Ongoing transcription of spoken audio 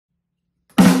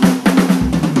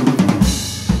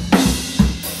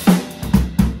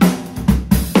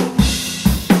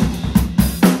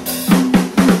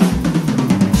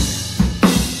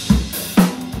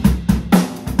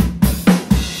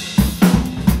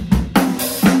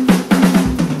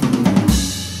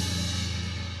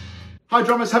Hi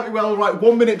drummers, hope you're well. Right,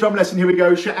 1 minute drum lesson, here we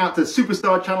go. Shout out to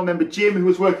superstar channel member Jim who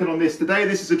was working on this today.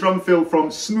 This is a drum fill from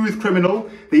Smooth Criminal,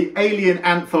 the Alien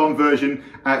Ant Farm version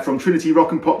from Trinity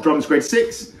Rock and Pop Drums Grade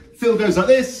 6. Fill goes like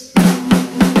this.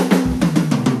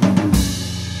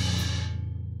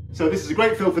 So this is a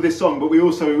great fill for this song, but we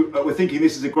also we're thinking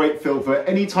this is a great fill for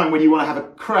any time when you want to have a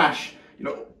crash, you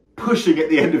know, pushing at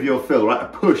the end of your fill, right? A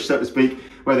push, so to speak,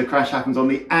 where the crash happens on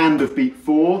the and of beat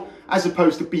 4, as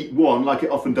opposed to beat 1, like it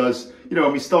often does, you know,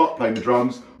 when we start playing the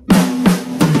drums.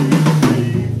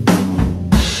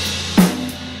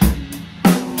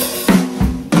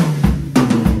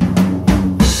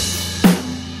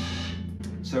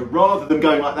 So rather than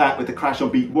going like that with the crash on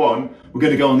beat 1, we're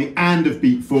going to go on the and of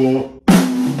beat 4.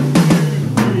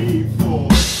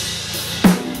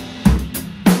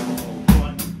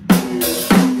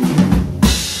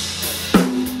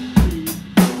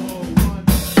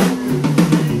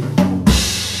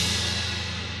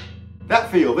 That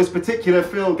feel, this particular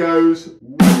feel goes.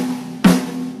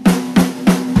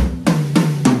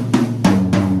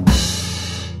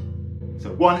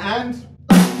 So 1 and,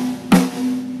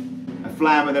 a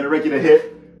flam and then a regular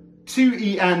hit, 2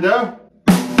 E and A,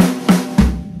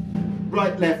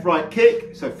 right, left, right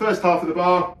kick, so first half of the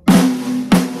bar,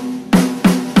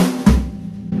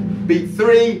 beat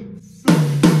 3,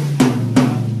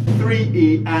 3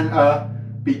 E and A,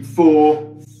 beat 4,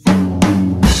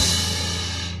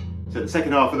 so the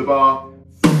second half of the bar.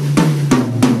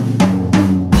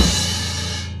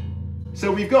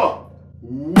 So we've got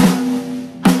 1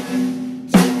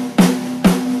 and 2.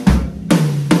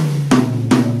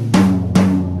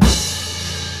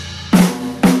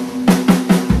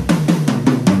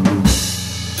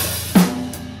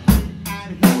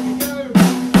 And here we go.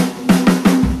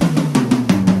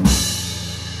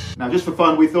 Now just for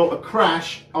fun, we thought a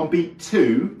crash on beat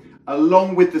 2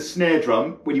 along with the snare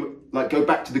drum, when you like go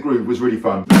back to the groove, was really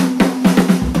fun.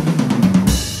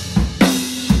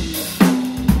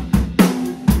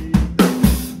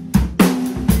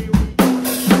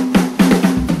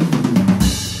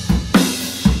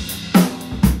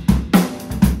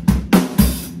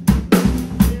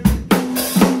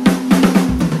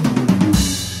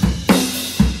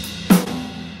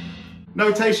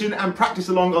 Notation and practice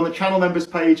along on the channel members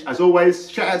page as always.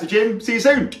 Shout out to Jim, see you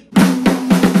soon.